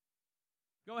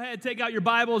Go ahead, take out your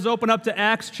Bibles, open up to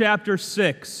Acts chapter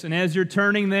 6. And as you're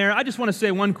turning there, I just want to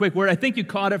say one quick word. I think you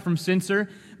caught it from Cincer,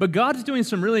 but God's doing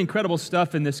some really incredible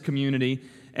stuff in this community,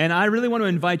 and I really want to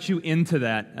invite you into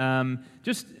that.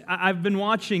 I've been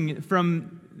watching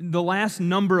from the last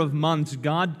number of months,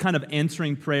 God kind of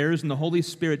answering prayers and the Holy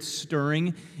Spirit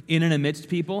stirring in and amidst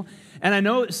people. And I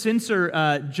know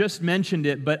Cincer just mentioned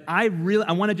it, but I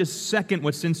want to just second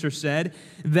what Cincer said.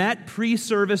 That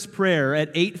pre-service prayer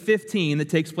at 8:15 that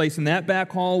takes place in that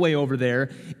back hallway over there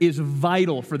is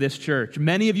vital for this church.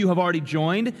 Many of you have already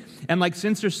joined, and like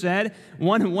Cincer said,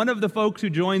 one of the folks who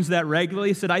joins that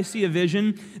regularly said, I see a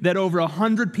vision that over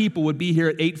 100 people would be here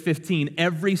at 8:15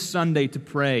 every Sunday to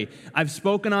pray. I've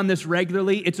spoken on this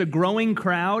regularly. It's a growing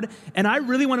crowd, and I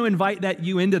really want to invite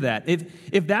you into that.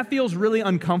 If that feels really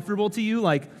uncomfortable to you,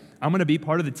 like I'm going to be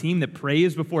part of the team that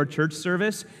prays before church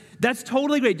service, that's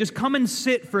totally great. Just come and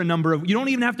sit for you don't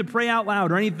even have to pray out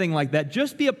loud or anything like that.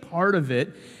 Just be a part of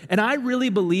it. And I really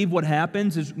believe what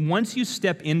happens is once you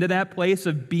step into that place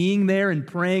of being there and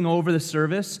praying over the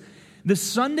service, the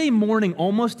Sunday morning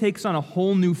almost takes on a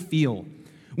whole new feel.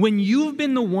 When you've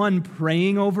been the one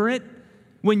praying over it,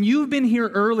 when you've been here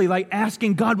early, like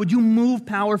asking, God, would you move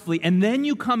powerfully? And then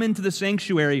you come into the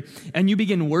sanctuary and you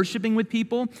begin worshiping with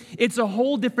people, it's a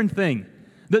whole different thing.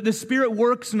 The Spirit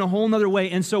works in a whole other way.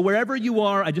 And so wherever you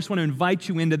are, I just want to invite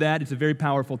you into that. It's a very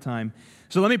powerful time.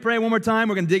 So let me pray one more time.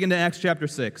 We're going to dig into Acts chapter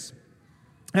 6.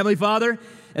 Heavenly Father,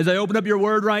 as I open up your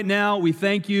word right now, we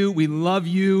thank you, we love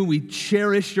you, we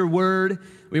cherish your word.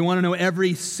 We want to know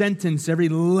every sentence, every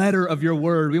letter of your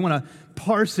word. We want to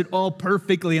parse it all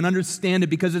perfectly and understand it,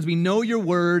 because as we know your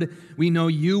word, we know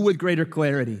you with greater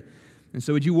clarity. And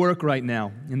so would you work right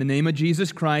now? In the name of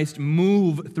Jesus Christ,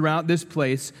 move throughout this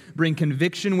place, bring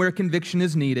conviction where conviction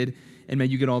is needed, and may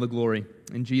you get all the glory.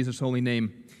 In Jesus' holy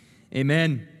name,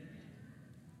 amen.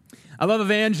 I love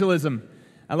evangelism.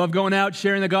 I love going out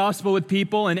sharing the gospel with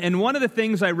people, and one of the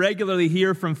things I regularly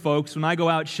hear from folks when I go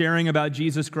out sharing about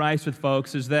Jesus Christ with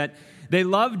folks is that they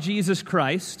love Jesus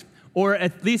Christ, or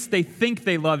at least they think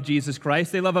they love Jesus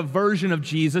Christ. They love a version of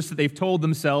Jesus that they've told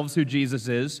themselves who Jesus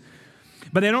is,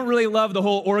 but they don't really love the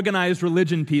whole organized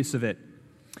religion piece of it.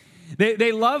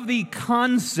 They love the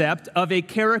concept of a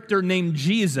character named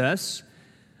Jesus,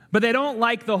 but they don't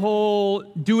like the whole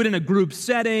do it in a group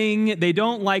setting. They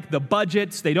don't like the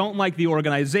budgets. They don't like the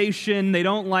organization. They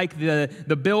don't like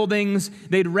the buildings.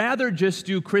 They'd rather just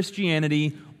do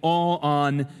Christianity all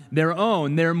on their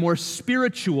own. They're more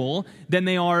spiritual than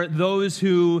they are those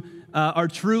who are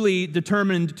truly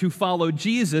determined to follow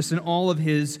Jesus and all of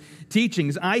his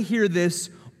teachings. I hear this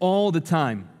all the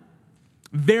time,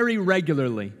 very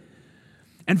regularly.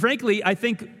 And frankly, I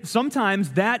think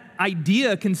sometimes that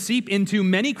idea can seep into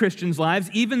many Christians' lives,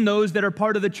 even those that are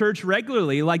part of the church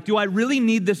regularly. Like, do I really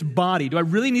need this body? Do I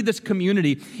really need this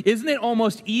community? Isn't it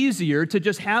almost easier to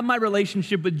just have my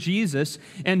relationship with Jesus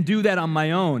and do that on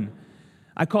my own?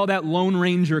 I call that Lone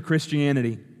Ranger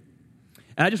Christianity.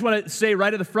 And I just want to say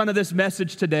right at the front of this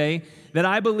message today that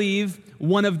I believe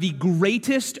one of the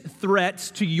greatest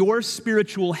threats to your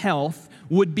spiritual health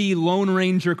would be Lone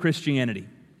Ranger Christianity.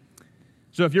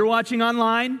 So if you're watching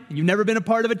online and you've never been a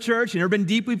part of a church, you've never been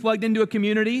deeply plugged into a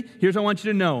community, here's what I want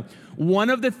you to know. One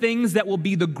of the things that will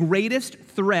be the greatest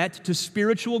threat to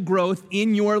spiritual growth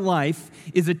in your life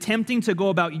is attempting to go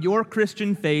about your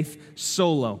Christian faith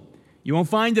solo. You won't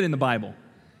find it in the Bible.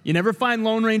 You never find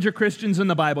Lone Ranger Christians in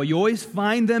the Bible. You always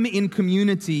find them in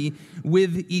community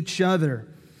with each other.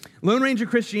 Lone Ranger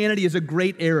Christianity is a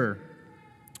great error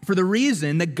for the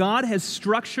reason that God has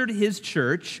structured his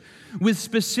church with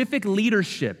specific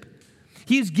leadership.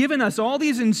 He's given us all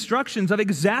these instructions of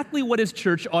exactly what his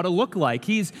church ought to look like.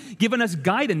 He's given us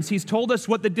guidance. He's told us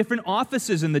what the different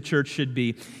offices in the church should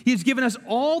be. He's given us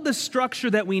all the structure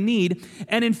that we need.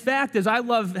 And in fact, as I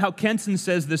love how Kenson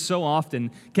says this so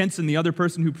often, Kenson, the other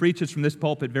person who preaches from this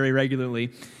pulpit very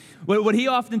regularly, what he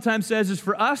oftentimes says is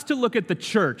for us to look at the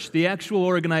church, the actual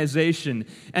organization,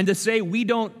 and to say we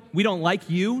don't like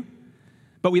you,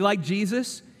 but we like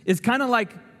Jesus, is kind of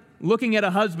like looking at a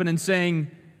husband and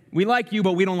saying, we like you,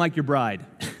 but we don't like your bride.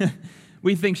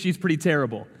 We think she's pretty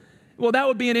terrible. Well, that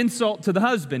would be an insult to the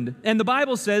husband. And the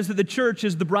Bible says that the church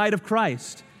is the bride of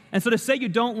Christ. And so to say you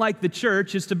don't like the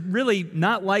church is to really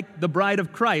not like the bride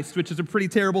of Christ, which is a pretty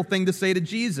terrible thing to say to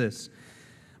Jesus.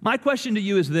 My question to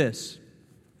you is this.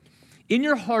 In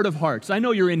your heart of hearts, I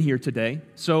know you're in here today,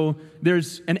 so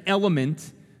there's an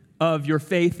element of your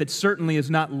faith that certainly is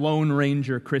not Lone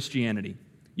Ranger Christianity.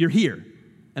 You're here,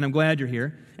 and I'm glad you're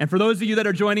here. And for those of you that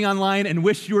are joining online and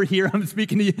wish you were here, I'm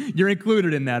speaking to you, you're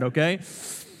included in that, okay?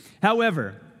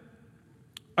 However,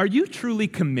 are you truly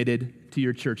committed to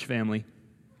your church family?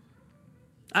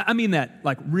 I mean that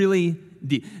like really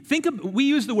deep. We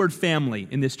use the word family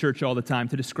in this church all the time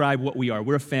to describe what we are.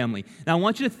 We're a family. Now, I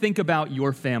want you to think about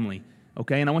your family,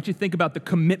 okay? And I want you to think about the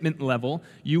commitment level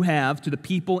you have to the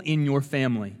people in your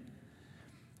family.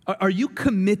 Are you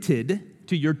committed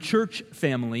to your church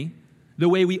family the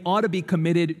way we ought to be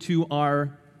committed to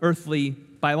our earthly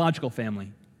biological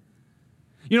family?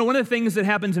 You know, one of the things that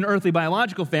happens in earthly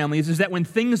biological families is that when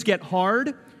things get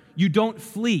hard, you don't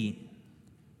flee,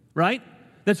 right?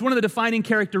 That's one of the defining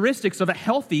characteristics of a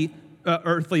healthy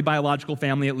earthly biological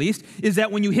family, at least, is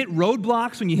that when you hit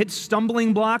roadblocks, when you hit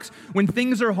stumbling blocks, when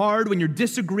things are hard, when you're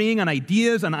disagreeing on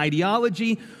ideas, on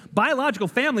ideology, biological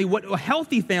family, what a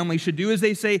healthy family should do is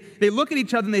they look at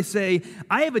each other and they say,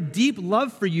 I have a deep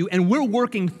love for you, and we're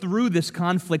working through this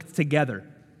conflict together.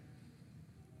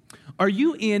 Are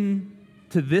you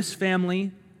into this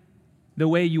family the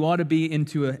way you ought to be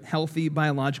into a healthy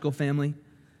biological family?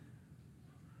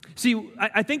 See,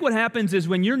 I think what happens is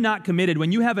when you're not committed,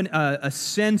 when you have a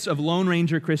sense of Lone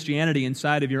Ranger Christianity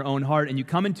inside of your own heart and you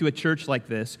come into a church like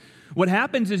this, what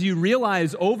happens is you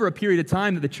realize over a period of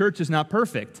time that the church is not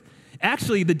perfect.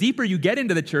 Actually, the deeper you get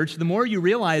into the church, the more you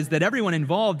realize that everyone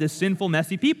involved is sinful,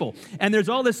 messy people. And there's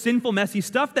all this sinful, messy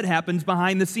stuff that happens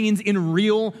behind the scenes in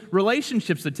real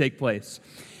relationships that take place.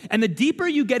 And the deeper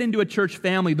you get into a church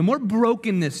family, the more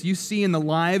brokenness you see in the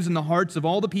lives and the hearts of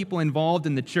all the people involved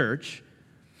in the church.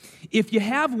 If you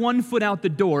have one foot out the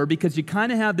door because you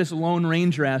kind of have this Lone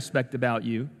Ranger aspect about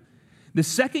you, the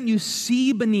second you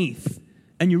see beneath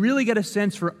and you really get a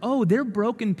sense for, oh, they're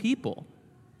broken people,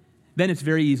 then it's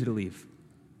very easy to leave.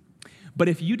 But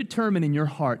if you determine in your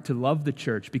heart to love the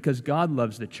church because God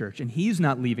loves the church and He's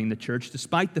not leaving the church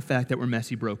despite the fact that we're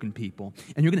messy, broken people,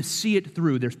 and you're going to see it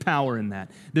through, there's power in that.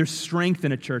 There's strength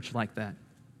in a church like that.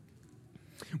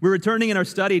 We're returning in our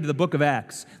study to the book of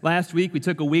Acts. Last week, we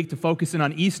took a week to focus in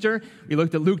on Easter. We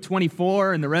looked at Luke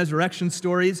 24 and the resurrection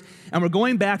stories, and we're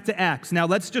going back to Acts. Now,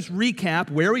 let's just recap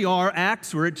where we are.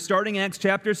 We're starting Acts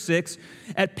chapter 6.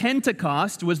 At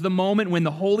Pentecost was the moment when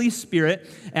the Holy Spirit,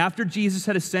 after Jesus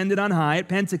had ascended on high at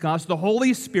Pentecost, the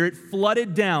Holy Spirit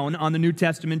flooded down on the New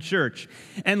Testament church.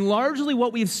 And largely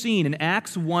what we've seen in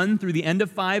Acts 1 through the end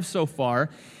of 5 so far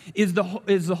is the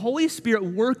Holy Spirit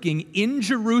working in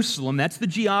Jerusalem, that's the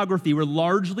geography we're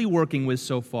largely working with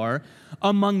so far,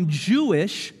 among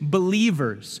Jewish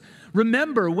believers.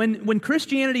 Remember, when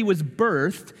Christianity was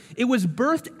birthed, it was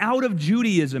birthed out of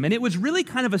Judaism, and it was really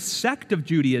kind of a sect of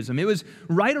Judaism. It was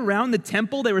right around the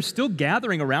temple. They were still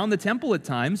gathering around the temple at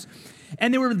times,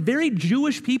 and there were very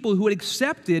Jewish people who had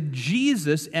accepted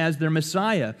Jesus as their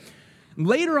Messiah.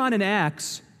 Later on in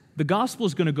Acts, the gospel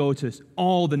is going to go to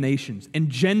all the nations, and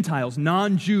Gentiles,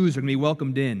 non-Jews, are going to be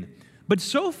welcomed in. But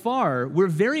so far, we're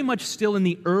very much still in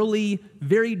the early,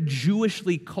 very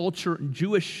Jewishly,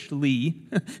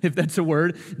 if that's a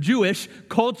word, Jewish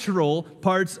cultural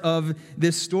parts of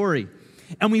this story.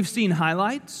 And we've seen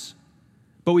highlights,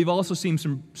 but we've also seen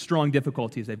some strong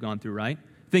difficulties they've gone through, right?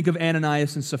 Think of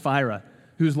Ananias and Sapphira,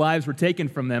 whose lives were taken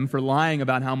from them for lying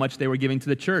about how much they were giving to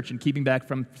the church and keeping back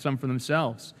some for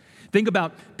themselves. Think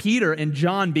about Peter and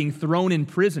John being thrown in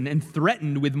prison and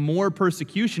threatened with more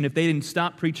persecution if they didn't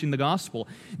stop preaching the gospel.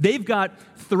 They've got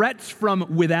threats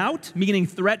from without, meaning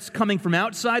threats coming from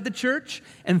outside the church,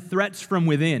 and threats from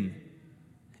within.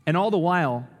 And all the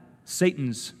while,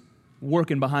 Satan's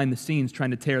working behind the scenes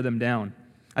trying to tear them down.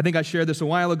 I think I shared this a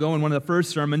while ago in one of the first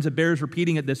sermons. It bears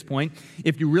repeating at this point.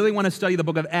 If you really want to study the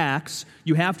book of Acts,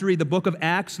 you have to read the book of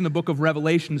Acts and the book of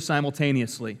Revelation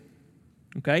simultaneously.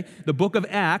 Okay? The book of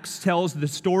Acts tells the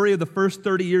story of the first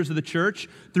 30 years of the church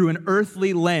through an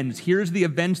earthly lens. Here's the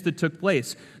events that took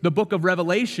place. The book of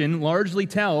Revelation largely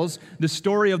tells the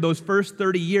story of those first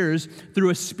 30 years through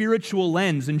a spiritual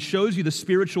lens and shows you the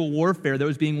spiritual warfare that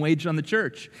was being waged on the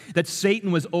church. That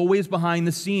Satan was always behind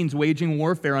the scenes waging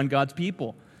warfare on God's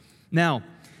people. Now,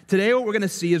 today what we're going to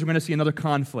see is we're going to see another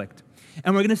conflict.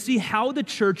 And we're going to see how the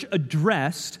church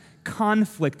addressed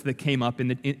conflict that came up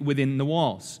within the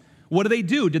walls. What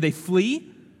do? Do they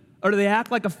flee? Or do they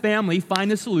act like a family, find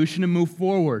a solution, and move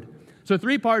forward? So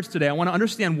 3 parts today. I want to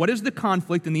understand what is the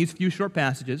conflict in these few short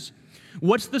passages,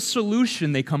 what's the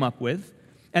solution they come up with,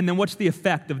 and then what's the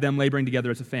effect of them laboring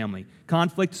together as a family.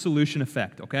 Conflict, solution,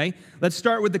 effect, okay? Let's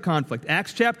start with the conflict.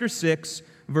 Acts chapter 6,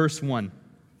 verse 1.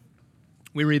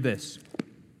 We read this.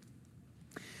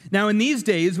 Now in these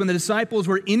days, when the disciples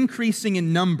were increasing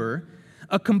in number,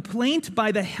 a complaint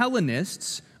by the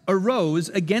Hellenists arose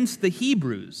against the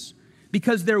Hebrews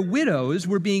because their widows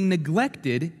were being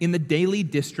neglected in the daily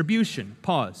distribution.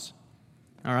 Pause.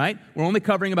 All right? We're only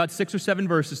covering about 6 or 7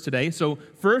 verses today. So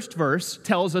first verse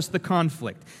tells us the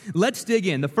conflict. Let's dig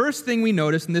in. The first thing we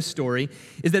notice in this story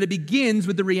is that it begins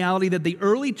with the reality that the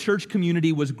early church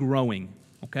community was growing.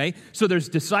 Okay? So there's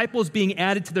disciples being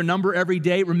added to their number every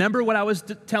day. Remember what I was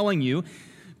telling you.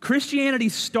 Christianity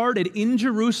started in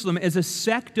Jerusalem as a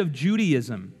sect of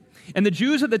Judaism. And the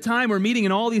Jews at the time were meeting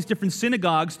in all these different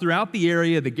synagogues throughout the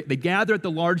area. They gather at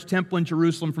the large temple in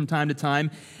Jerusalem from time to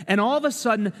time. And all of a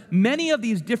sudden, many of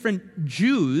these different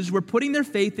Jews were putting their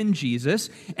faith in Jesus,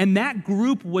 and that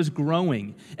group was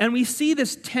growing. And we see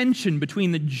this tension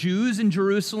between the Jews in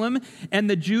Jerusalem and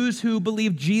the Jews who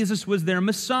believed Jesus was their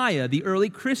Messiah, the early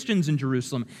Christians in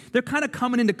Jerusalem. They're kind of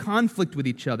coming into conflict with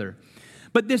each other.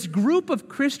 But this group of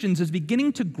Christians is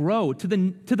beginning to grow to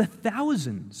the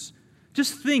thousands.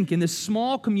 Just think, in this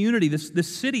small community,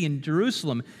 this city in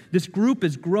Jerusalem, this group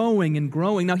is growing and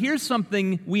growing. Now, here's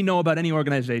something we know about any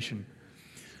organization.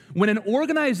 When an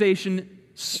organization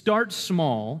starts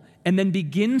small and then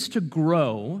begins to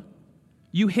grow,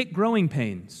 you hit growing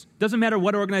pains. Doesn't matter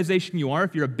what organization you are,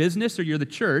 if you're a business or you're the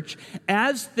church,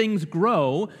 as things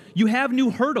grow, you have new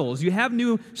hurdles, you have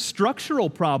new structural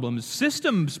problems,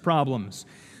 systems problems.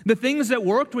 The things that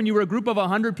worked when you were a group of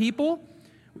 100 people,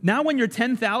 now when you're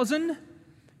 10,000,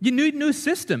 you need new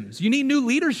systems. You need new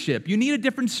leadership. You need a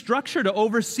different structure to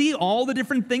oversee all the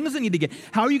different things that need to get.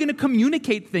 How are you going to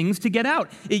communicate things to get out?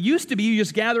 It used to be you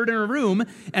just gathered in a room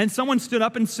and someone stood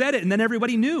up and said it and then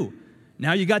everybody knew.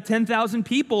 Now you got 10,000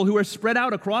 people who are spread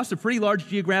out across a pretty large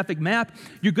geographic map.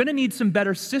 You're going to need some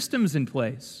better systems in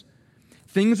place.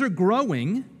 Things are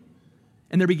growing,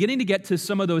 and they're beginning to get to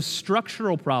some of those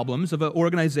structural problems of an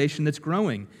organization that's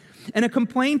growing. And a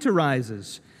complaint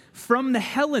arises from the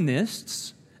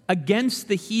Hellenists against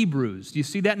the Hebrews. Do you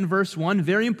see that in verse 1?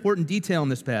 Very important detail in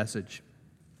this passage.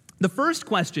 The first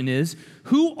question is,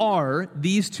 who are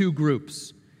these two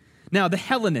groups? Now, the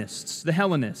Hellenists,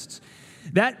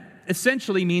 that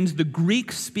essentially means the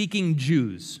Greek-speaking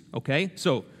Jews, okay?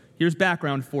 So here's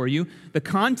background for you. The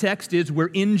context is we're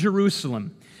in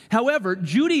Jerusalem. However,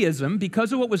 Judaism,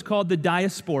 because of what was called the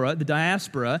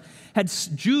diaspora,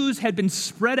 Jews had been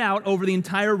spread out over the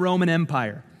entire Roman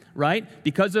Empire, right?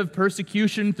 Because of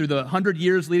persecution through the 100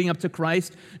 years leading up to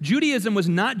Christ, Judaism was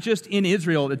not just in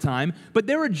Israel at the time, but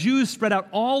there were Jews spread out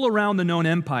all around the known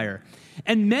empire.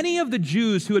 And many of the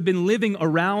Jews who had been living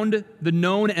around the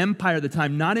known empire at the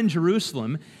time, not in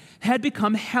Jerusalem, had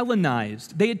become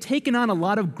Hellenized. They had taken on a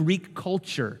lot of Greek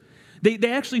culture.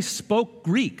 They actually spoke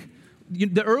Greek.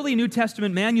 The early New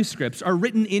Testament manuscripts are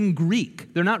written in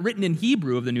Greek. They're not written in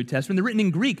Hebrew of the New Testament. They're written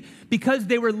in Greek because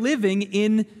they were living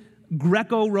in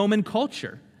Greco-Roman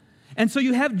culture. And so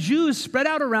you have Jews spread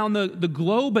out around the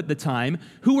globe at the time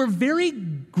who were very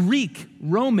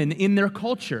Greek-Roman in their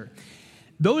culture.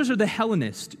 Those are the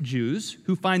Hellenist Jews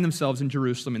who find themselves in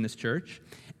Jerusalem in this church.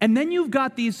 And then you've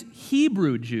got these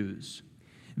Hebrew Jews.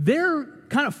 They're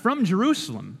kind of from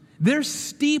Jerusalem. They're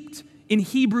steeped in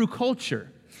Hebrew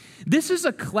culture. This is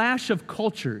a clash of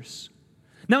cultures.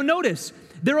 Now notice,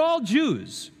 they're all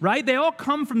Jews, right? They all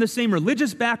come from the same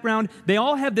religious background. They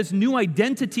all have this new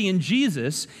identity in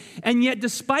Jesus. And yet,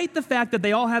 despite the fact that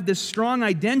they all have this strong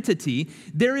identity,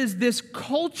 there is this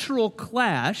cultural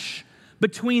clash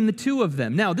between the two of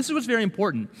them. Now, this is what's very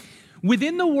important.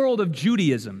 Within the world of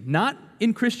Judaism, not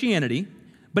in Christianity,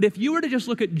 but if you were to just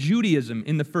look at Judaism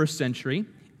in the first century,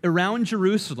 around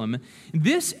Jerusalem,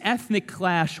 this ethnic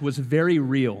clash was very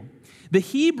real. The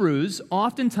Hebrews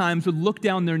oftentimes would look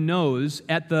down their nose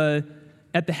at the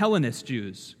Hellenist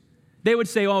Jews. They would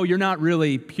say, oh, you're not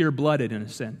really pure-blooded in a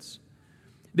sense.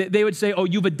 They would say, oh,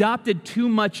 you've adopted too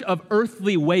much of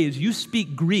earthly ways. You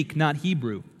speak Greek, not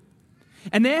Hebrew.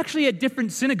 And they actually had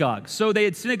different synagogues. So they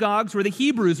had synagogues where the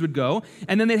Hebrews would go,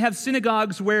 and then they'd have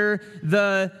synagogues where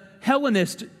the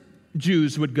Hellenist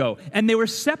Jews would go. And they were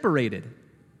separated.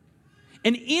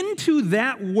 And into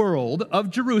that world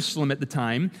of Jerusalem at the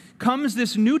time comes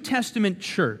this New Testament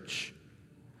church,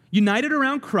 united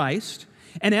around Christ.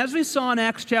 And as we saw in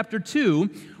Acts chapter 2,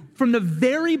 from the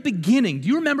very beginning, do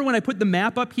you remember when I put the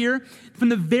map up here? From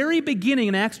the very beginning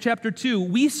in Acts chapter 2,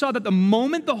 we saw that the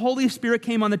moment the Holy Spirit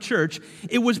came on the church,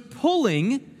 it was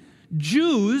pulling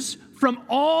Jews from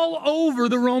all over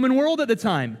the Roman world at the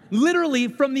time, literally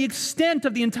from the extent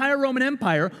of the entire Roman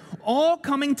Empire, all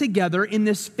coming together in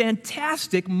this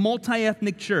fantastic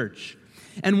multi-ethnic church.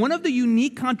 And one of the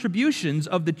unique contributions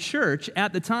of the church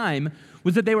at the time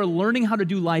was that they were learning how to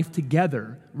do life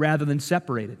together rather than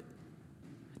separated.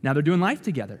 Now they're doing life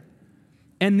together.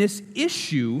 And this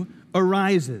issue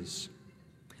arises.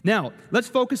 Now, let's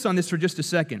focus on this for just a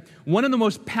second. One of the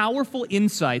most powerful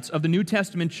insights of the New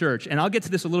Testament church, and I'll get to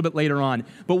this a little bit later on,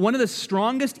 but one of the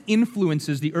strongest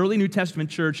influences the early New Testament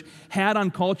church had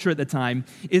on culture at the time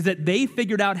is that they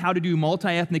figured out how to do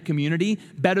multi-ethnic community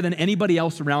better than anybody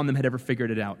else around them had ever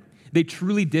figured it out. They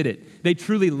truly did it. They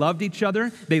truly loved each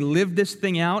other. They lived this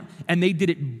thing out, and they did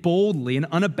it boldly and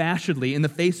unabashedly in the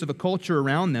face of a culture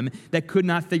around them that could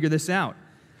not figure this out.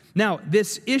 Now,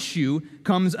 this issue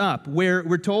comes up where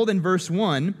we're told in verse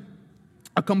 1,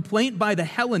 a complaint by the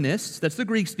Hellenists, that's the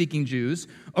Greek-speaking Jews,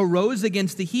 arose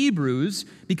against the Hebrews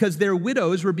because their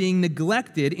widows were being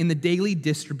neglected in the daily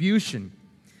distribution.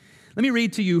 Let me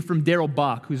read to you from Darrell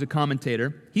Bock, who's a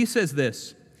commentator. He says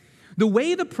this, "The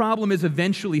way the problem is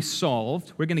eventually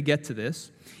solved," we're going to get to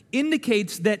this,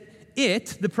 "indicates that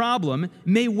the problem,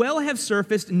 may well have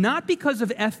surfaced not because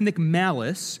of ethnic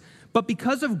malice, but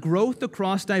because of growth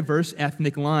across diverse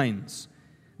ethnic lines.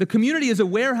 The community is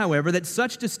aware, however, that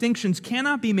such distinctions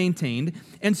cannot be maintained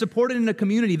and supported in a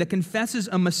community that confesses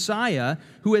a Messiah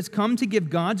who has come to give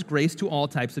God's grace to all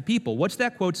types of people." What's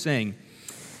that quote saying?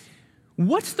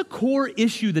 What's the core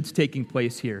issue that's taking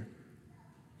place here?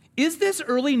 Is this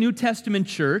early New Testament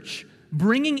church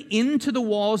bringing into the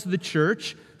walls of the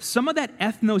church some of that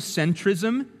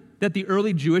ethnocentrism that the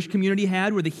early Jewish community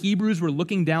had, where the Hebrews were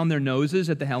looking down their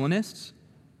noses at the Hellenists?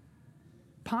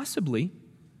 Possibly.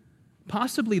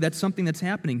 Possibly that's something that's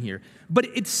happening here. But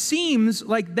it seems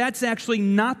like that's actually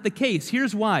not the case.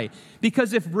 Here's why.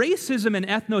 Because if racism and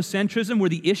ethnocentrism were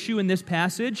the issue in this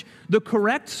passage, the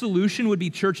correct solution would be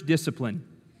church discipline.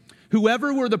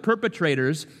 Whoever were the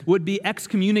perpetrators would be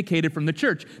excommunicated from the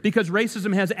church, because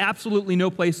racism has absolutely no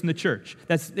place in the church.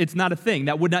 It's not a thing.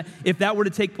 If that were to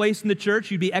take place in the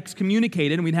church, you'd be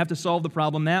excommunicated, and we'd have to solve the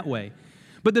problem that way.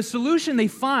 But the solution they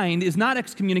find is not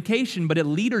excommunication, but a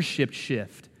leadership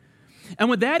shift. And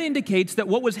what that indicates that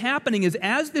what was happening is,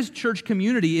 as this church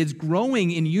community is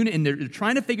growing in unity, and they're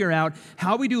trying to figure out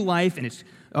how we do life, and it's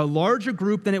a larger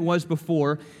group than it was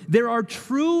before, there are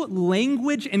true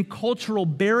language and cultural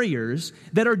barriers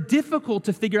that are difficult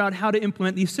to figure out how to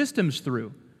implement these systems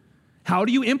through. How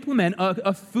do you implement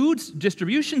a food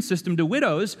distribution system to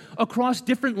widows across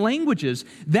different languages?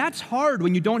 That's hard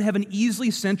when you don't have an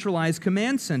easily centralized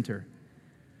command center.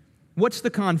 What's the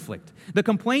conflict? The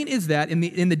complaint is that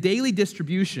in the daily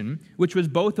distribution, which was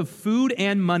both of food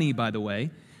and money, by the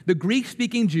way, the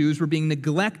Greek-speaking Jews were being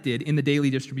neglected in the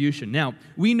daily distribution. Now,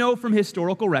 we know from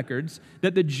historical records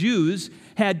that the Jews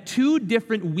had two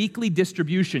different weekly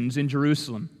distributions in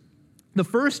Jerusalem. The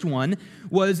first one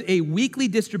was a weekly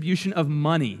distribution of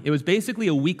money. It was basically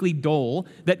a weekly dole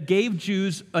that gave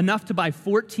Jews enough to buy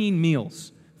 14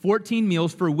 meals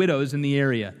for widows in the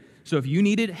area. So if you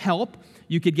needed help,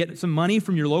 you could get some money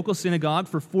from your local synagogue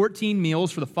for 14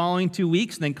 meals for the following 2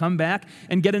 weeks, and then come back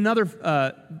and get another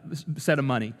set of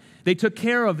money. They took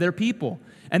care of their people.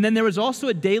 And then there was also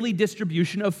a daily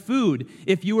distribution of food.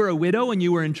 If you were a widow and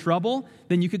you were in trouble,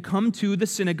 then you could come to the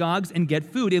synagogues and get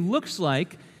food. It looks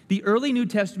like the early New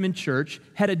Testament church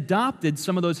had adopted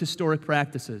some of those historic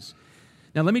practices.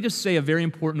 Now, let me just say a very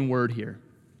important word here.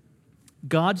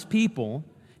 God's people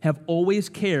have always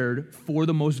cared for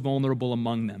the most vulnerable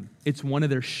among them. It's one of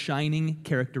their shining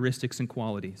characteristics and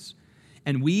qualities.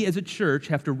 And we as a church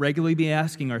have to regularly be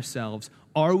asking ourselves,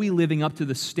 are we living up to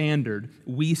the standard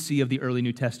we see of the early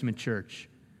New Testament church?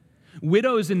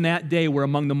 Widows in that day were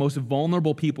among the most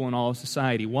vulnerable people in all of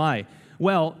society. Why?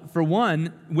 Well, for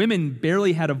one, women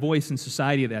barely had a voice in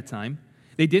society at that time.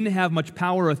 They didn't have much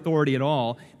power or authority at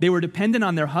all. They were dependent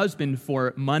on their husband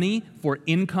for money, for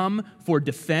income, for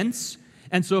defense.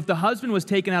 And so if the husband was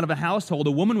taken out of a household,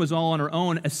 a woman was all on her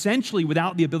own, essentially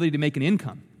without the ability to make an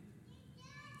income.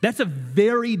 That's a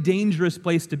very dangerous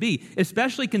place to be,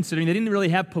 especially considering they didn't really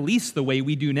have police the way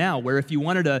we do now, where if you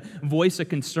wanted to voice a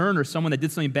concern or someone that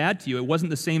did something bad to you, it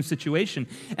wasn't the same situation.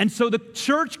 And so the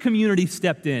church community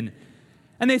stepped in,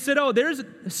 and they said, oh, there's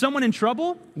someone in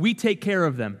trouble, we take care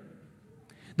of them.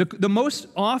 The most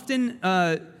often...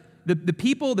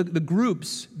 The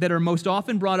groups that are most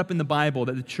often brought up in the Bible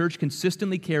that the church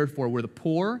consistently cared for were the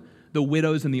poor, the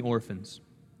widows, and the orphans.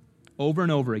 Over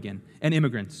and over again. And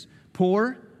immigrants.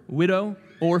 Poor, widow,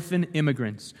 orphan,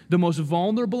 immigrants. The most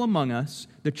vulnerable among us,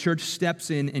 the church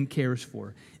steps in and cares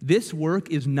for. This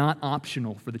work is not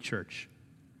optional for the church.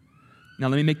 Now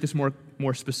let me make this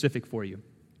more specific for you.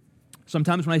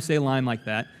 Sometimes when I say a line like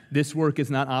that, this work is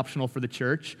not optional for the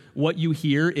church, what you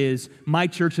hear is, my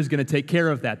church is going to take care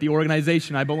of that. The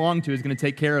organization I belong to is going to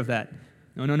take care of that.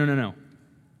 No.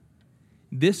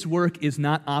 This work is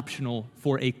not optional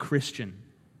for a Christian,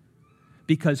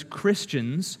 because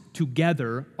Christians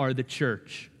together are the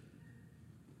church.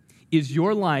 Is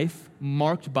your life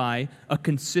marked by a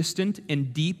consistent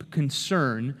and deep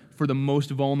concern for the most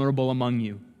vulnerable among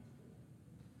you?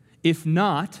 If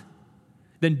not,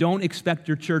 then don't expect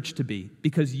your church to be,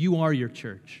 because you are your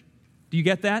church. Do you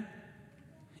get that?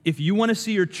 If you want to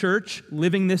see your church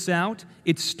living this out,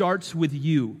 it starts with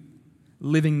you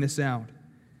living this out.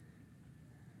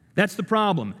 That's the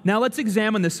problem. Now let's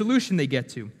examine the solution they get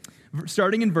to.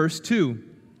 Starting in verse 2.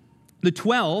 The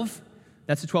 12,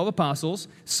 that's the 12 apostles,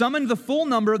 summoned the full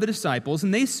number of the disciples,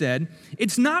 and they said,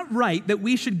 "It's not right that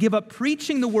we should give up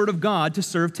preaching the word of God to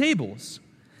serve tables.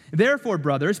 Therefore,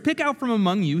 brothers, pick out from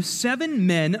among you 7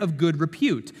 men of good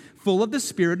repute, full of the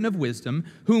Spirit and of wisdom,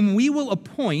 whom we will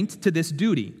appoint to this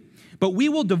duty. But we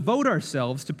will devote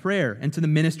ourselves to prayer and to the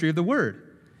ministry of the word."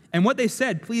 And what they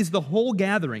said pleased the whole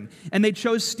gathering. And they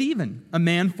chose Stephen, a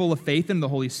man full of faith in the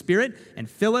Holy Spirit, and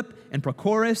Philip, and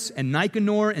Prochorus, and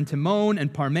Nicanor, and Timon,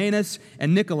 and Parmenas,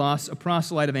 and Nicholas, a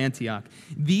proselyte of Antioch.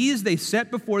 These they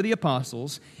set before the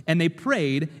apostles, and they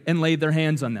prayed and laid their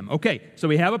hands on them. Okay, so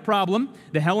we have a problem.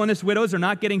 The Hellenist widows are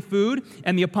not getting food,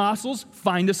 and the apostles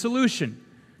find a solution.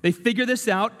 They figure this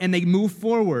out and they move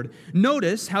forward.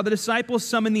 Notice how the disciples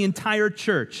summon the entire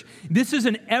church. This is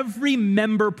an every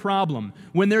member problem.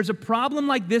 When there's a problem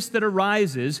like this that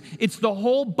arises, it's the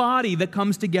whole body that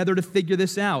comes together to figure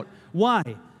this out.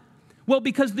 Why? Well,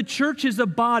 because the church is a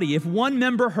body. If one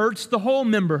member hurts, the whole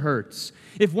member hurts.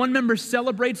 If one member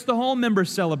celebrates, the whole member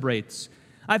celebrates.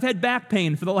 I've had back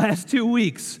pain for the last 2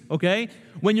 weeks, okay?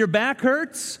 When your back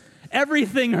hurts,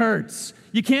 everything hurts.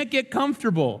 You can't get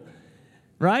comfortable.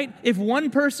 Right? If one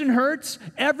person hurts,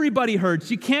 everybody hurts.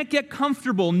 You can't get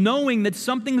comfortable knowing that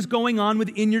something's going on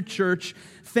within your church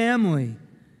family.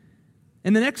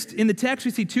 In the text,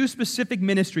 we see 2 specific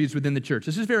ministries within the church.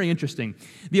 This is very interesting.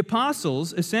 The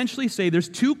apostles essentially say there's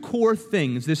 2 core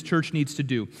things this church needs to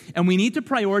do, and we need to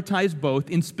prioritize both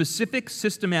in specific,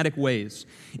 systematic ways.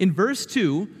 In verse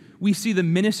 2, we see the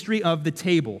ministry of the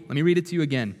table. Let me read it to you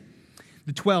again.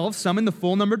 The 12 summoned the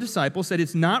full number of disciples, said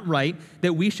it's not right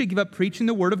that we should give up preaching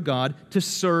the word of God to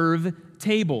serve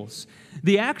tables.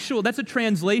 That's a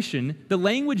translation. The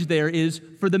language there is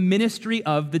for the ministry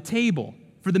of the table.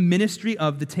 For the ministry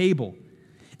of the table.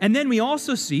 And then we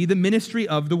also see the ministry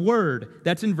of the word.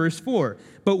 That's in verse 4.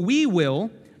 But we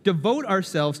will devote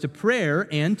ourselves to prayer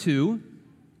and to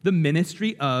the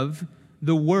ministry of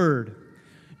the word.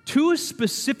 2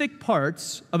 specific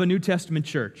parts of a New Testament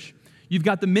church. You've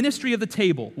got the ministry of the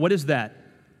table. What is that?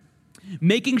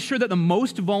 Making sure that the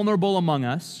most vulnerable among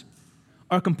us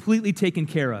are completely taken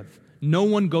care of. No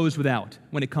one goes without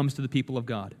when it comes to the people of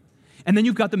God. And then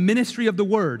you've got the ministry of the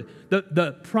word,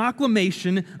 the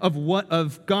proclamation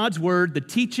of God's word, the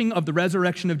teaching of the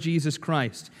resurrection of Jesus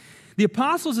Christ. The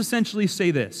apostles essentially say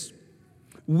this: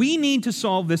 we need to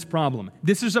solve this problem.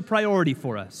 This is a priority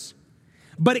for us.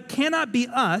 But it cannot be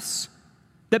us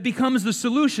that becomes the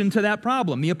solution to that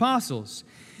problem, the apostles.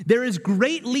 There is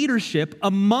great leadership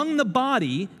among the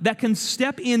body that can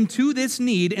step into this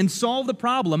need and solve the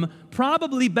problem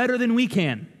probably better than we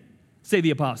can, say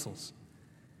the apostles.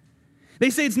 They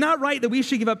say it's not right that we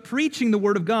should give up preaching the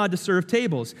word of God to serve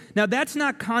tables. Now, that's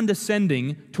not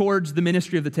condescending towards the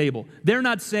ministry of the table. They're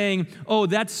not saying, oh,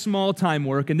 that's small-time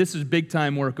work and this is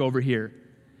big-time work over here.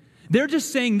 They're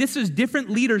just saying this is different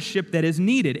leadership that is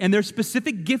needed, and there's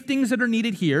specific giftings that are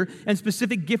needed here and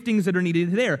specific giftings that are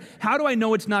needed there. How do I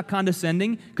know it's not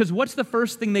condescending? Because what's the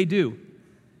first thing they do?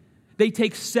 They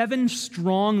take 7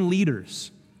 strong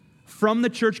leaders from the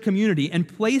church community and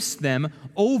place them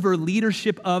over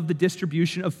leadership of the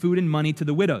distribution of food and money to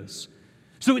the widows.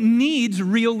 So it needs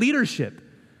real leadership.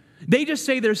 They just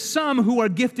say there's some who are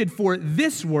gifted for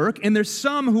this work, and there's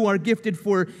some who are gifted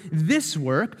for this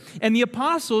work, and the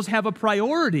apostles have a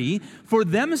priority for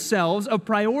themselves of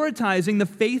prioritizing the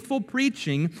faithful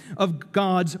preaching of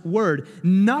God's word.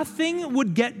 Nothing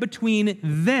would get between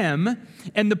them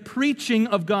and the preaching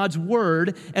of God's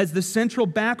word as the central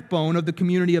backbone of the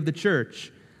community of the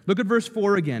church. Look at verse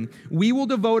 4 again. We will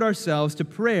devote ourselves to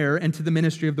prayer and to the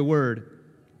ministry of the word.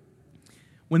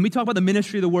 When we talk about the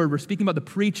ministry of the word, we're speaking about the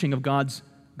preaching of God's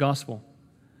gospel.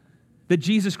 That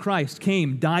Jesus Christ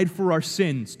came, died for our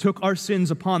sins, took our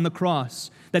sins upon the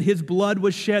cross, that his blood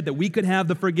was shed, that we could have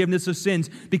the forgiveness of sins,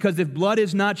 because if blood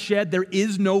is not shed, there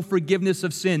is no forgiveness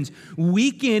of sins.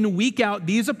 Week in, week out,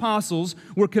 these apostles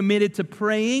were committed to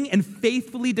praying and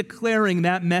faithfully declaring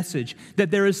that message,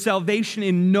 that there is salvation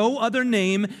in no other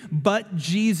name but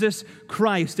Jesus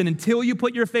Christ. And until you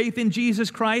put your faith in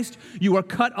Jesus Christ, you are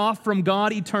cut off from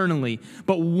God eternally.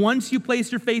 But once you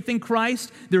place your faith in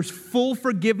Christ, there's full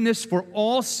forgiveness for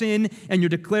all sin, and you're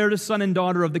declared a son and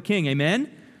daughter of the King.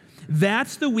 Amen?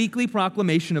 That's the weekly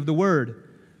proclamation of the word.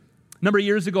 A number of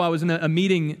years ago, I was in a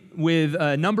meeting with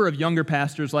a number of younger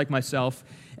pastors like myself,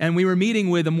 and we were meeting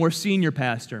with a more senior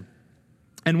pastor.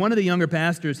 And one of the younger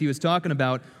pastors, he was talking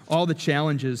about all the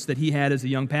challenges that he had as a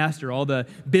young pastor, all the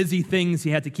busy things he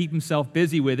had to keep himself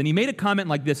busy with. And he made a comment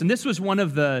like this, and this was one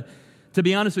of the, to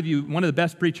be honest with you, one of the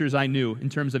best preachers I knew in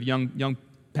terms of young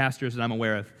pastors that I'm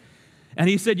aware of. And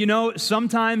he said,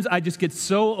 sometimes I just get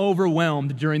so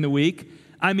overwhelmed during the week.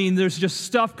 I mean, there's just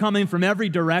stuff coming from every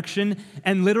direction,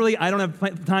 and literally I don't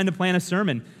have time to plan a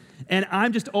sermon. And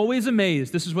I'm just always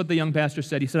amazed. This is what the young pastor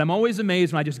said. He said, I'm always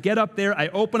amazed when I just get up there, I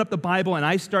open up the Bible, and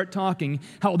I start talking,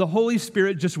 how the Holy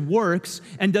Spirit just works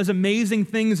and does amazing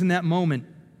things in that moment.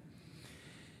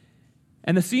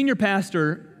 And the senior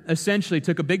pastor essentially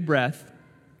took a big breath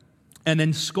and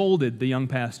then scolded the young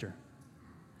pastor.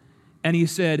 And he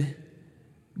said,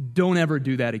 don't ever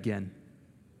do that again.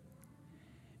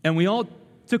 And we all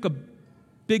took a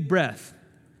big breath,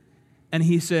 and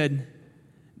he said,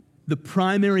 the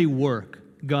primary work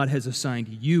God has assigned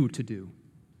you to do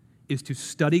is to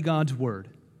study God's Word,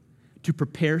 to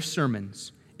prepare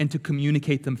sermons, and to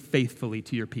communicate them faithfully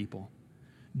to your people.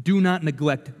 Do not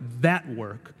neglect that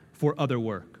work for other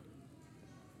work.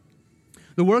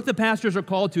 The work that pastors are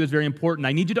called to is very important.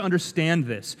 I need you to understand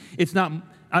this. It's not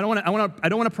I don't want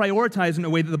to prioritize in a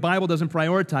way that the Bible doesn't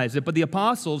prioritize it, but the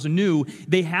apostles knew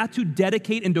they had to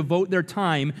dedicate and devote their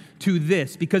time to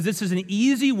this because this is an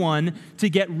easy one to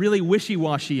get really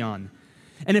wishy-washy on.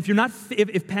 And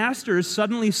if pastors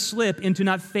suddenly slip into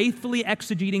not faithfully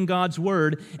exegeting God's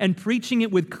word and preaching it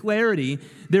with clarity,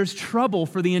 there's trouble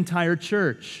for the entire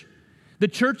church. The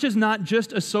church is not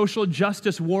just a social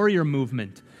justice warrior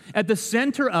movement. At the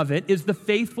center of it is the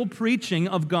faithful preaching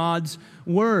of God's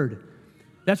word.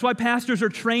 That's why pastors are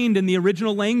trained in the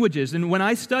original languages. And when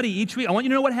I study each week, I want you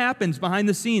to know what happens behind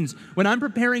the scenes. When I'm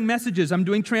preparing messages, I'm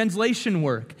doing translation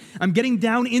work. I'm getting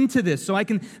down into this so I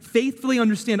can faithfully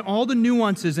understand all the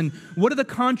nuances and what are the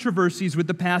controversies with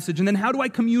the passage, and then how do I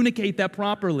communicate that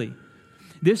properly?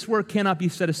 This work cannot be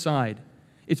set aside.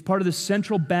 It's part of the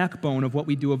central backbone of what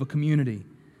we do of a community.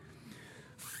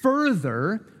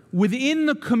 Further, within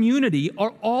the community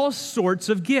are all sorts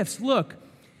of gifts. Look,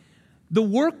 the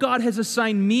work God has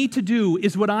assigned me to do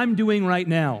is what I'm doing right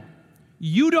now.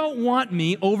 You don't want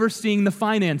me overseeing the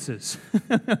finances.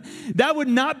 That would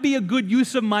not be a good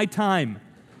use of my time.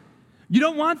 You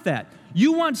don't want that.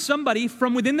 You want somebody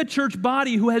from within the church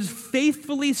body who has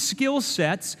faithfully skill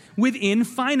sets within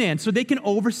finance so they can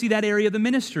oversee that area of the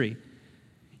ministry.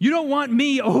 You don't want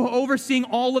me overseeing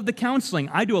all of the counseling.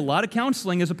 I do a lot of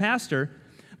counseling as a pastor,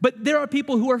 but there are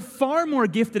people who are far more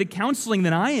gifted at counseling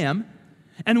than I am.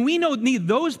 And we need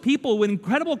those people with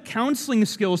incredible counseling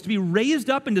skills to be raised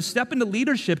up and to step into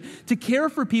leadership to care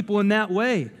for people in that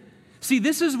way. See,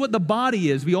 this is what the body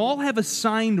is. We all have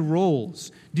assigned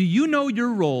roles. Do you know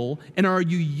your role, and are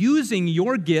you using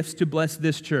your gifts to bless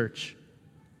this church?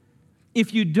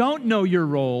 If you don't know your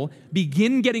role,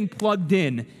 begin getting plugged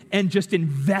in and just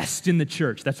invest in the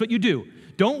church. That's what you do.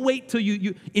 Don't wait till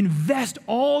you invest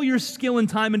all your skill and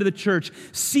time into the church.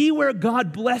 See where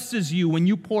God blesses you when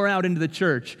you pour out into the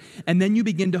church, and then you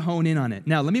begin to hone in on it.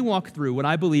 Now, let me walk through what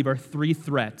I believe are 3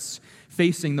 threats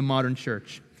facing the modern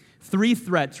church. 3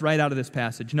 threats right out of this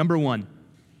passage. Number 1,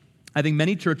 I think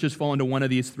many churches fall into one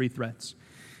of these 3 threats.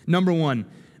 Number 1,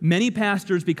 many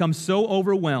pastors become so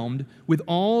overwhelmed with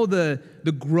all the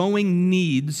growing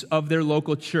needs of their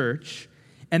local church,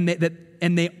 and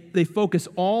they focus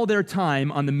all their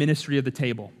time on the ministry of the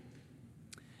table.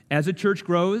 As a church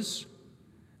grows,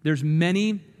 there's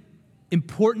many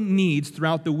important needs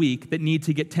throughout the week that need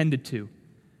to get tended to.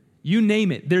 You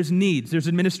name it, there's needs. There's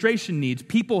administration needs.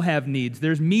 People have needs.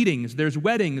 There's meetings. There's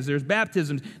weddings. There's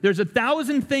baptisms. There's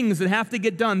 1,000 things that have to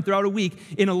get done throughout a week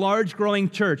in a large growing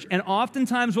church. And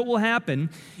oftentimes what will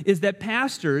happen is that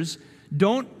pastors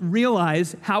don't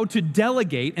realize how to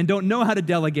delegate and don't know how to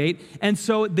delegate, and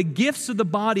so the gifts of the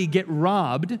body get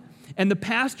robbed, and the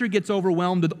pastor gets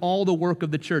overwhelmed with all the work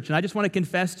of the church. And I just want to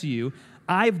confess to you,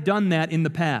 I've done that in the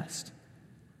past.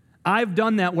 I've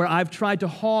done that where I've tried to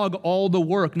hog all the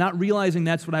work, not realizing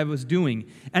that's what I was doing.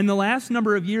 And the last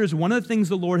number of years, one of the things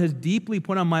the Lord has deeply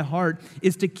put on my heart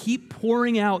is to keep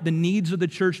pouring out the needs of the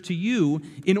church to you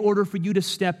in order for you to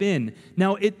step in.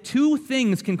 Now, 2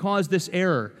 things can cause this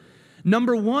error.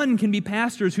 Number 1 can be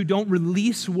pastors who don't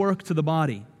release work to the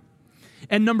body.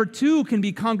 And number 2 can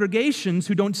be congregations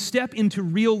who don't step into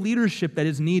real leadership that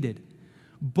is needed.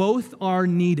 Both are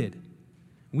needed.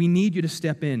 We need you to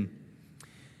step in.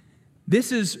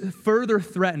 This is further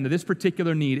threatened, this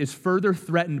particular need is further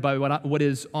threatened by what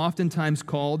is oftentimes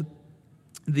called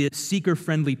the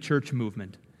seeker-friendly church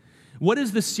movement. What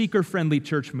is the seeker-friendly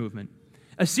church movement?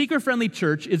 A seeker-friendly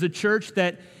church is a church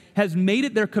that has made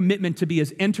it their commitment to be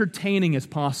as entertaining as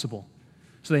possible.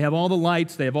 So they have all the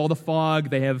lights, they have all the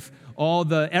fog, they have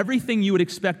everything you would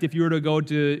expect if you were to go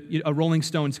to a Rolling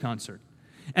Stones concert.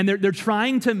 And they're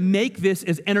trying to make this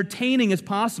as entertaining as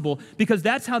possible because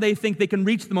that's how they think they can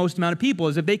reach the most amount of people,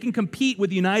 is if they can compete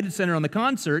with the United Center on the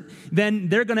concert, then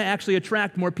they're going to actually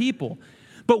attract more people.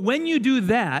 But when you do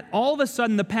that, all of a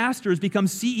sudden the pastors become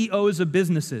CEOs of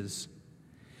businesses.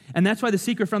 And that's why the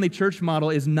seeker-friendly church model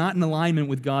is not in alignment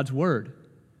with God's Word.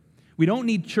 We don't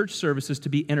need church services to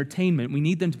be entertainment. We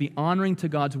need them to be honoring to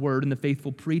God's Word and the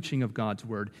faithful preaching of God's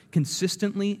Word,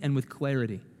 consistently and with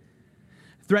clarity.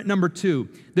 Threat number 2,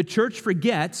 the church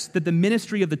forgets that the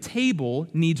ministry of the table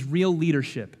needs real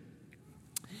leadership.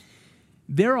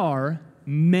 There are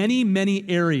many, many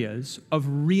areas of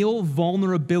real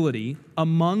vulnerability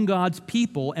among God's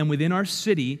people and within our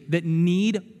city that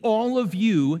need all of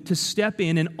you to step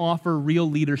in and offer real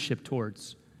leadership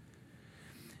towards.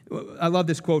 I love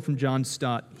this quote from John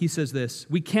Stott. He says this: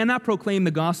 "We cannot proclaim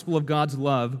the gospel of God's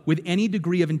love with any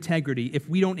degree of integrity if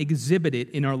we don't exhibit it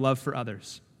in our love for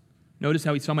others." Notice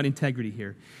how he's talking about integrity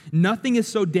here. "Nothing is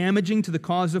so damaging to the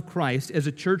cause of Christ as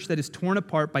a church that is torn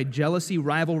apart by jealousy,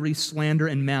 rivalry, slander,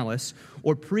 and malice,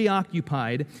 or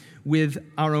preoccupied with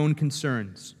our own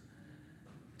concerns."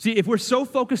 See, if we're so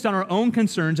focused on our own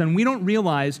concerns and we don't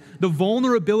realize the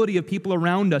vulnerability of people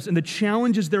around us and the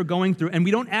challenges they're going through, and we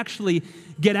don't actually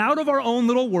get out of our own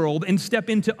little world and step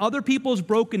into other people's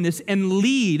brokenness and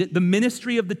lead the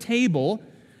ministry of the table,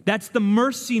 that's the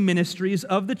mercy ministries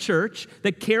of the church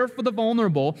that care for the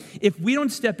vulnerable. If we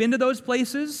don't step into those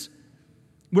places,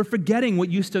 we're forgetting what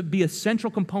used to be a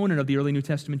central component of the early New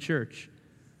Testament church.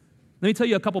 Let me tell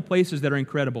you a couple places that are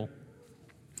incredible.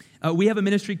 We have a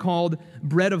ministry called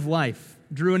Bread of Life.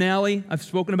 Drew and Allie, I've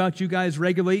spoken about you guys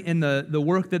regularly in the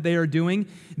work that they are doing.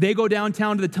 They go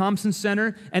downtown to the Thompson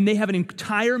Center, and they have an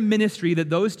entire ministry that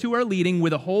those two are leading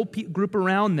with a whole group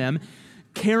around them,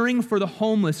 caring for the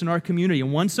homeless in our community.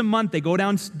 And once a month, they go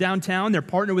downtown, they're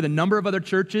partnered with a number of other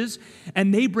churches,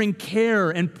 and they bring care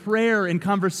and prayer and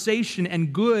conversation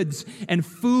and goods and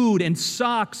food and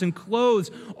socks and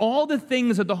clothes, all the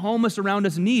things that the homeless around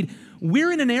us need.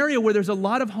 We're in an area where there's a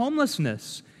lot of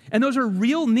homelessness, and those are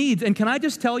real needs. And can I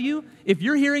just tell you, if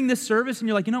you're hearing this service and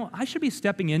you're like, I should be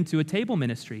stepping into a table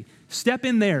ministry, step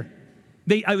in there.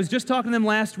 I was just talking to them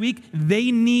last week.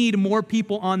 They need more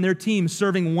people on their team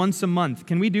serving once a month.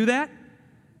 Can we do that?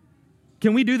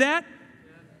 Can we do that?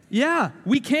 Yeah,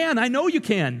 we can. I know you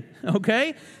can.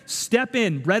 Okay? Step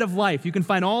in. Bread of Life. You can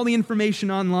find all the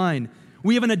information online.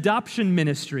 We have an adoption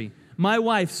ministry. My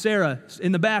wife, Sarah,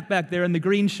 in the back there in the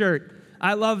green shirt.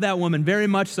 I love that woman very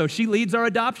much so. She leads our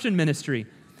adoption ministry,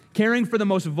 caring for the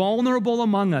most vulnerable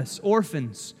among us,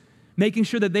 orphans, making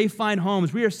sure that they find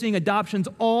homes. We are seeing adoptions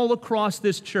all across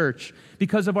this church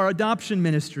because of our adoption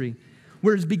ministry.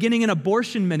 We're beginning an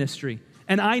abortion ministry,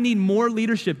 and I need more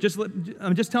leadership.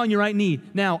 I'm just telling you right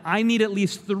now, I need at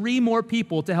least 3 more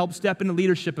people to help step into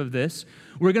leadership of this.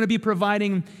 We're going to be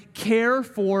providing care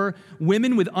for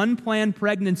women with unplanned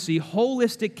pregnancy,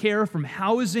 holistic care from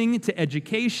housing to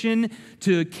education,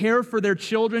 to care for their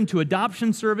children, to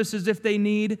adoption services if they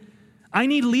need. I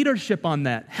need leadership on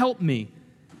that. Help me.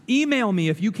 Email me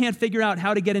if you can't figure out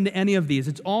how to get into any of these.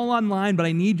 It's all online, but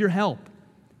I need your help.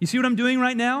 You see what I'm doing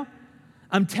right now?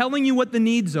 I'm telling you what the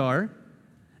needs are,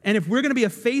 and if we're going to be a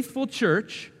faithful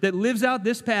church that lives out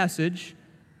this passage,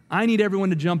 I need everyone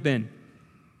to jump in.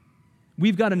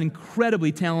 We've got an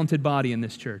incredibly talented body in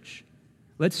this church.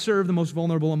 Let's serve the most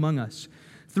vulnerable among us.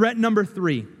 Threat number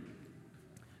 3,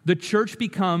 the church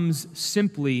becomes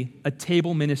simply a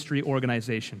table ministry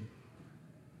organization.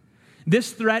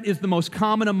 This threat is the most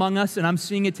common among us, and I'm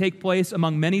seeing it take place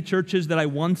among many churches that I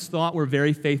once thought were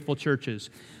very faithful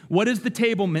churches. What is the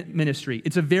table ministry?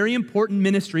 It's a very important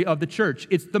ministry of the church.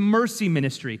 It's the mercy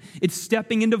ministry. It's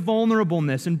stepping into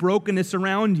vulnerableness and brokenness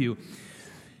around you.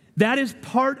 That is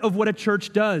part of what a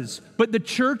church does. But the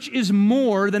church is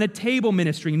more than a table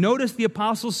ministry. Notice the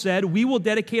apostles said, we will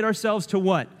dedicate ourselves to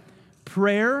what?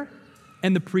 Prayer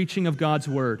and the preaching of God's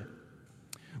word.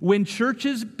 When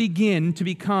churches begin to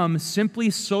become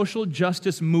simply social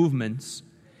justice movements,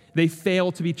 they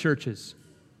fail to be churches.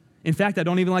 In fact, I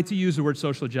don't even like to use the word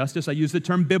social justice. I use the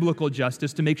term biblical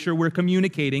justice to make sure we're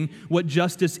communicating what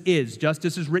justice is.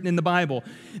 Justice is written in the Bible.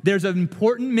 There's an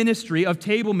important ministry of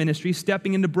table ministry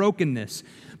stepping into brokenness.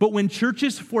 But when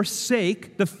churches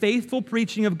forsake the faithful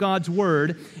preaching of God's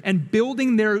word and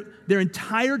building their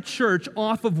entire church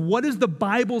off of what does the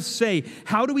Bible say,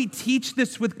 how do we teach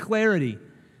this with clarity,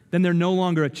 then they're no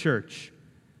longer a church.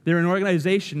 They're an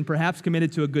organization perhaps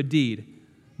committed to a good deed,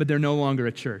 but they're no longer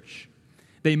a church.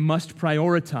 They must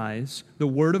prioritize the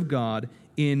Word of God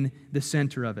in the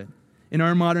center of it. In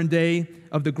our modern day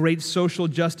of the great social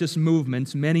justice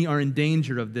movements, many are in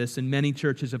danger of this, and many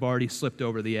churches have already slipped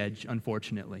over the edge,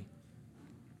 unfortunately.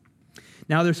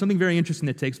 Now, there's something very interesting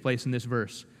that takes place in this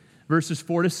verse. Verses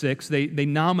 4 to 6, they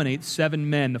nominate 7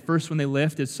 men. The first one they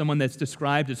lift is someone that's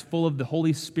described as full of the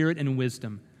Holy Spirit and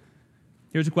wisdom.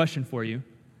 Here's a question for you.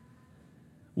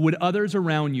 Would others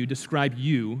around you describe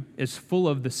you as full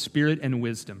of the Spirit and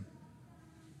wisdom?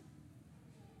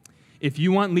 If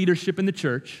you want leadership in the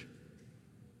church,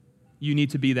 you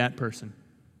need to be that person.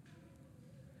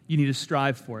 You need to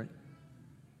strive for it.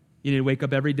 You need to wake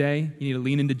up every day. You need to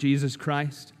lean into Jesus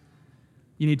Christ.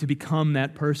 You need to become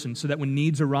that person so that when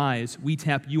needs arise, we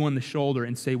tap you on the shoulder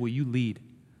and say, will you lead?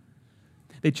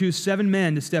 They choose 7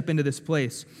 men to step into this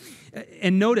place.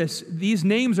 And notice, these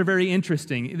names are very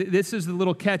interesting. This is the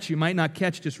little catch you might not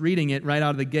catch just reading it right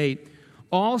out of the gate.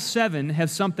 All 7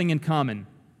 have something in common.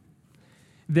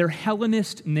 They're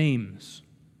Hellenist names.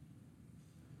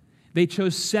 They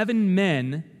chose 7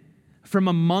 men from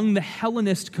among the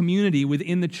Hellenist community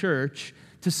within the church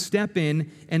to step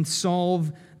in and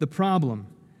solve the problem.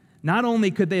 Not only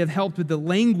could they have helped with the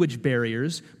language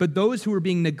barriers, but those who were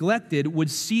being neglected would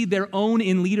see their own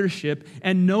in leadership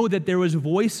and know that there was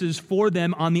voices for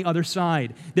them on the other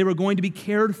side. They were going to be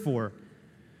cared for.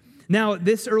 Now,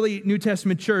 this early New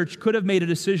Testament church could have made a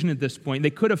decision at this point.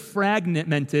 They could have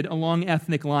fragmented along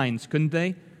ethnic lines, couldn't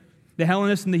they? The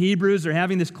Hellenists and the Hebrews are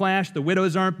having this clash. The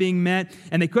widows aren't being met.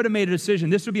 And they could have made a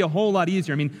decision. This would be a whole lot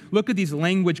easier. I mean, look at these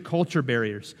language culture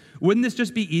barriers. Wouldn't this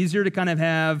just be easier to kind of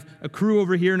have a crew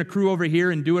over here and a crew over here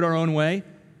and do it our own way?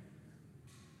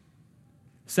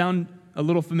 Sound a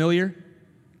little familiar?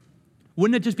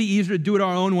 Wouldn't it just be easier to do it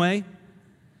our own way?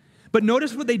 But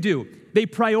notice what they do. They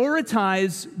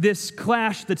prioritize this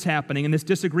clash that's happening and this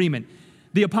disagreement.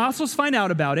 The apostles find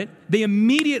out about it. They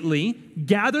immediately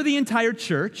gather the entire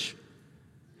church.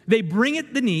 They bring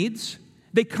it the needs.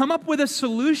 They come up with a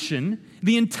solution.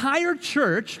 The entire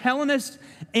church, Hellenists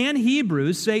and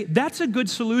Hebrews, say that's a good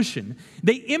solution.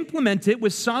 They implement it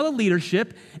with solid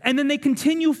leadership, and then they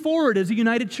continue forward as a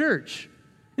united church.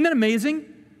 Isn't that amazing?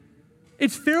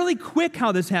 It's fairly quick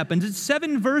how this happens. It's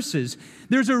 7 verses.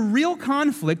 There's a real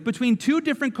conflict between 2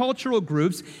 different cultural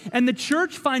groups, and the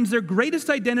church finds their greatest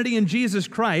identity in Jesus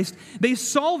Christ. They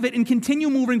solve it and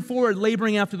continue moving forward,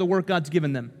 laboring after the work God's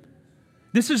given them.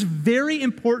 This is very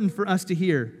important for us to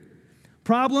hear.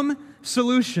 Problem,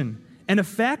 solution, and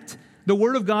effect, the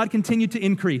word of God continued to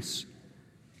increase.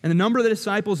 And the number of the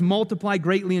disciples multiplied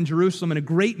greatly in Jerusalem, and a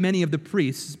great many of the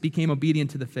priests became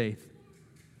obedient to the faith.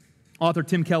 Author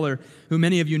Tim Keller, who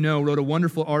many of you know, wrote a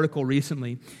wonderful article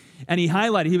recently. And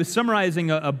he was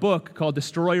summarizing a book called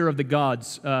Destroyer of the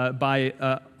Gods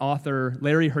by author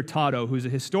Larry Hurtado, who's a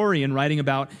historian writing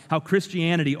about how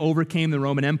Christianity overcame the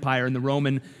Roman Empire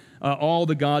and all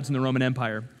the gods in the Roman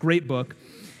Empire. Great book.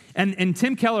 And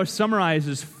Tim Keller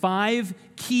summarizes 5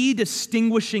 key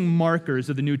distinguishing markers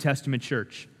of the New Testament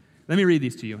church. Let me read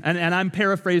these to you. And I'm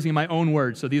paraphrasing in my own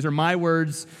words, so these are my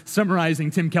words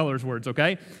summarizing Tim Keller's words,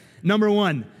 okay? Number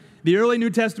 1, the early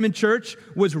New Testament church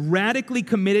was radically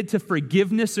committed to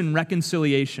forgiveness and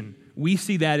reconciliation. We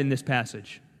see that in this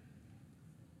passage.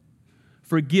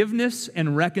 Forgiveness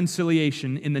and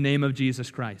reconciliation in the name of Jesus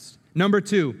Christ. Number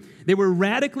 2, they were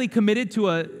radically committed to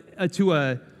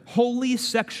a holy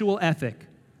sexual ethic.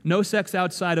 No sex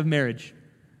outside of marriage.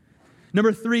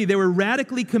 Number 3, they were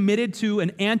radically committed to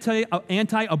an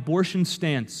anti-abortion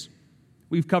stance.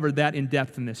 We've covered that in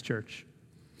depth in this church.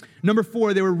 Number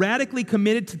 4, they were radically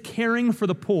committed to caring for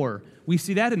the poor. We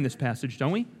see that in this passage,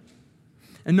 don't we?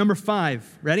 And number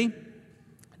 5, ready?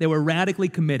 They were radically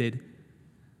committed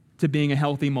to being a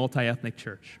healthy multi-ethnic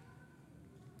church.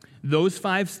 Those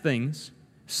 5 things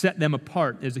set them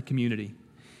apart as a community.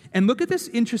 And look at this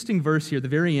interesting verse here at the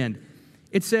very end.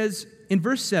 It says in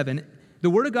verse 7, the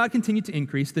word of God continued to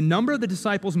increase, the number of the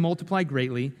disciples multiplied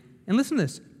greatly, and listen to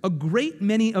this, a great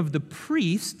many of the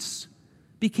priests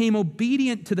became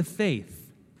obedient to the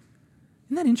faith.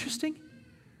 Isn't that interesting?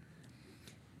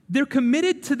 They're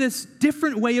committed to this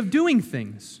different way of doing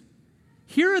things.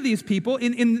 Here are these people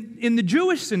in the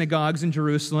Jewish synagogues in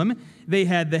Jerusalem. They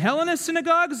had the Hellenist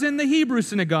synagogues and the Hebrew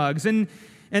synagogues, and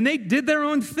they did their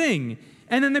own thing.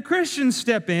 And then the Christians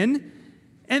step in,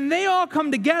 and they all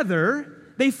come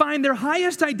together. They find their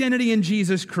highest identity in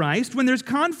Jesus Christ. When there's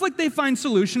conflict, they find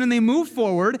solution, and they move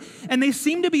forward, and they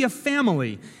seem to be a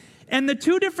family. And the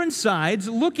 2 different sides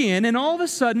look in, and all of a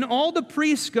sudden, all the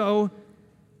priests go,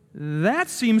 that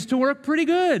seems to work pretty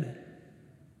good.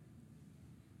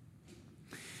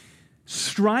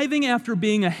 Striving after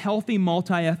being a healthy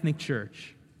multi-ethnic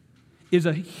church is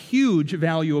a huge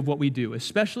value of what we do,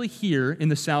 especially here in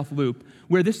the South Loop,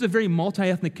 where this is a very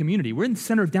multi-ethnic community. We're in the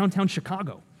center of downtown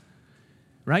Chicago,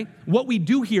 right? What we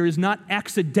do here is not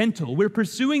accidental. We're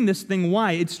pursuing this thing.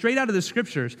 Why? It's straight out of the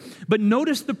Scriptures. But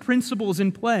notice the principles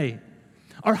in play.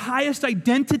 Our highest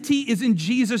identity is in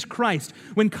Jesus Christ.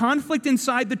 When conflict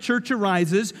inside the church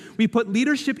arises, we put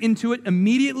leadership into it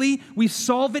immediately, we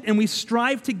solve it, and we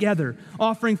strive together,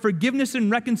 offering forgiveness and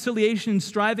reconciliation and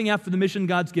striving after the mission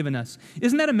God's given us.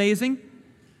 Isn't that amazing?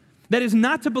 That is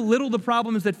not to belittle the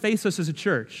problems that face us as a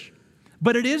church,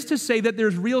 but it is to say that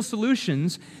there's real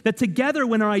solutions, that together,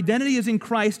 when our identity is in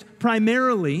Christ,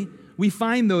 primarily, we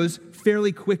find those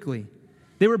fairly quickly.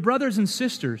 They were brothers and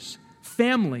sisters,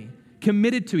 family,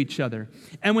 committed to each other.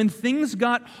 And when things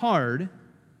got hard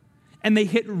and they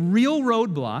hit real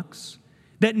roadblocks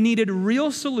that needed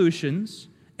real solutions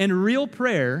and real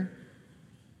prayer,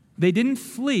 they didn't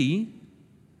flee,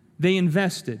 they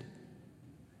invested.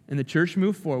 And the church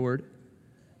moved forward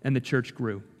and the church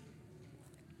grew.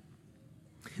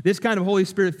 This kind of Holy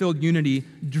Spirit-filled unity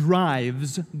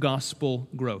drives gospel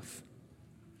growth.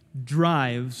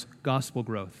 Drives gospel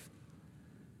growth.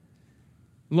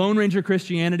 Lone Ranger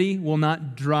Christianity will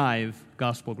not drive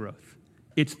gospel growth.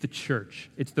 It's the church.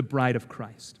 It's the bride of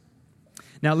Christ.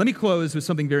 Now, let me close with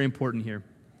something very important here.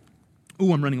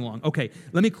 Ooh, I'm running long. Okay,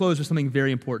 let me close with something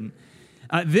very important.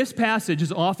 This passage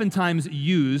is oftentimes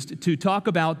used to talk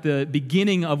about the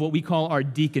beginning of what we call our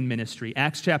deacon ministry,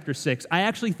 Acts chapter 6. I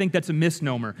actually think that's a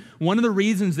misnomer. One of the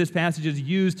reasons this passage is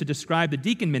used to describe the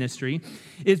deacon ministry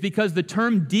is because the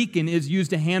term deacon is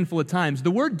used a handful of times.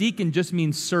 The word deacon just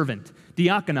means servant.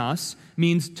 Diakonos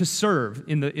means to serve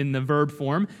in the verb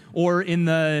form, or in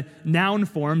the noun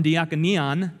form,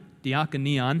 diakonion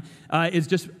is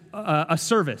just a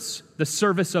service, the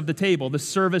service of the table, the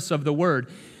service of the word.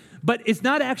 But it's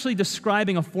not actually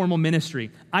describing a formal ministry.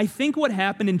 I think what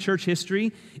happened in church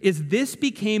history is this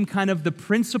became kind of the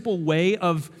principal way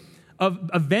of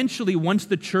eventually, once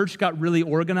the church got really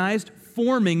organized,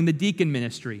 forming the deacon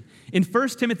ministry. In 1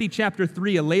 Timothy chapter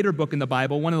 3, a later book in the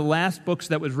Bible, one of the last books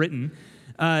that was written,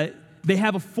 they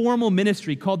have a formal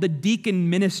ministry called the deacon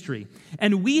ministry.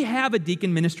 And we have a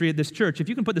deacon ministry at this church. If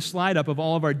you can put the slide up of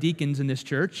all of our deacons in this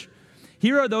church.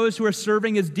 Here are those who are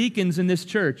serving as deacons in this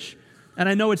church. And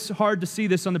I know it's hard to see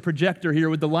this on the projector here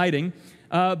with the lighting,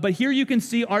 but here you can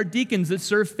see our deacons that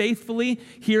serve faithfully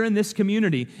here in this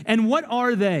community. And what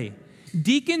are they?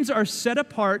 Deacons are set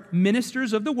apart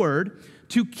ministers of the word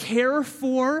to care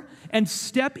for and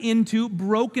step into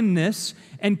brokenness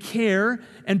and care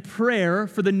and prayer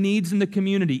for the needs in the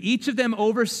community. Each of them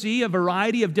oversee a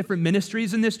variety of different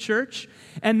ministries in this church,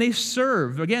 and they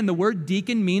serve. Again, the word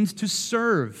deacon means to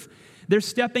serve. They're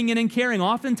stepping in and caring.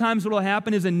 Oftentimes what will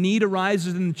happen is a need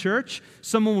arises in the church.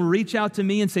 Someone will reach out to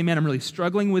me and say, man, I'm really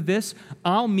struggling with this.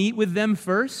 I'll meet with them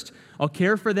first. I'll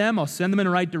care for them. I'll send them in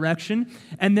the right direction.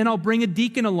 And then I'll bring a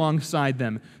deacon alongside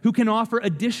them who can offer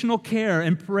additional care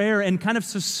and prayer and kind of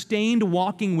sustained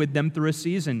walking with them through a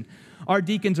season. Our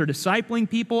deacons are discipling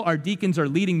people. Our deacons are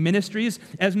leading ministries.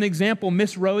 As an example,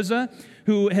 Miss Rosa,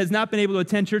 who has not been able to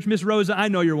attend church. Miss Rosa, I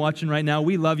know you're watching right now.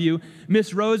 We love you.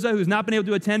 Miss Rosa, who's not been able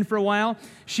to attend for a while,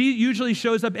 she usually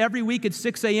shows up every week at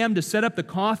 6 a.m. to set up the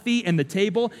coffee and the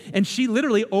table, and she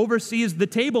literally oversees the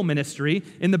table ministry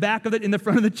in the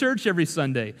front of the church every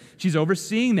Sunday. She's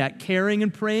overseeing that, caring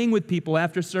and praying with people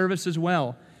after service as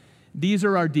well. These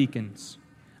are our deacons.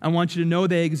 I want you to know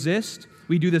they exist.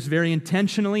 We do this very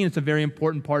intentionally, and it's a very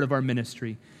important part of our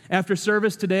ministry. After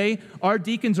service today, our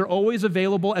deacons are always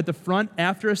available at the front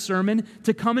after a sermon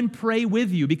to come and pray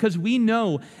with you, because we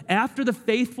know after the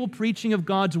faithful preaching of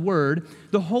God's word,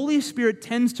 the Holy Spirit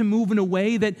tends to move in a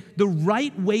way that the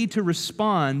right way to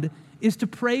respond is to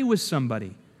pray with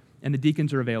somebody, and the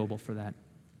deacons are available for that.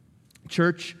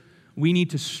 Church, we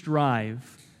need to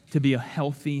strive to be a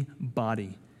healthy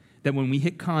body, that when we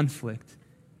hit conflict,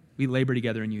 we labor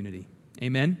together in unity.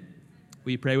 Amen?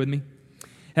 Will you pray with me?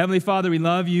 Heavenly Father, we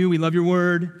love you. We love your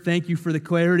word. Thank you for the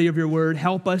clarity of your word.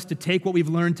 Help us to take what we've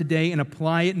learned today and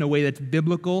apply it in a way that's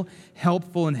biblical,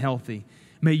 helpful, and healthy.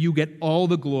 May you get all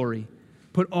the glory.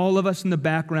 Put all of us in the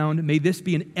background. May this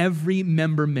be an every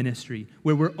member ministry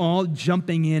where we're all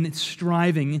jumping in and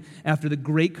striving after the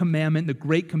great commandment, the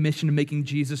great commission of making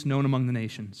Jesus known among the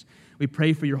nations. We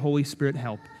pray for your Holy Spirit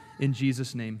help. In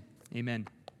Jesus' name, amen.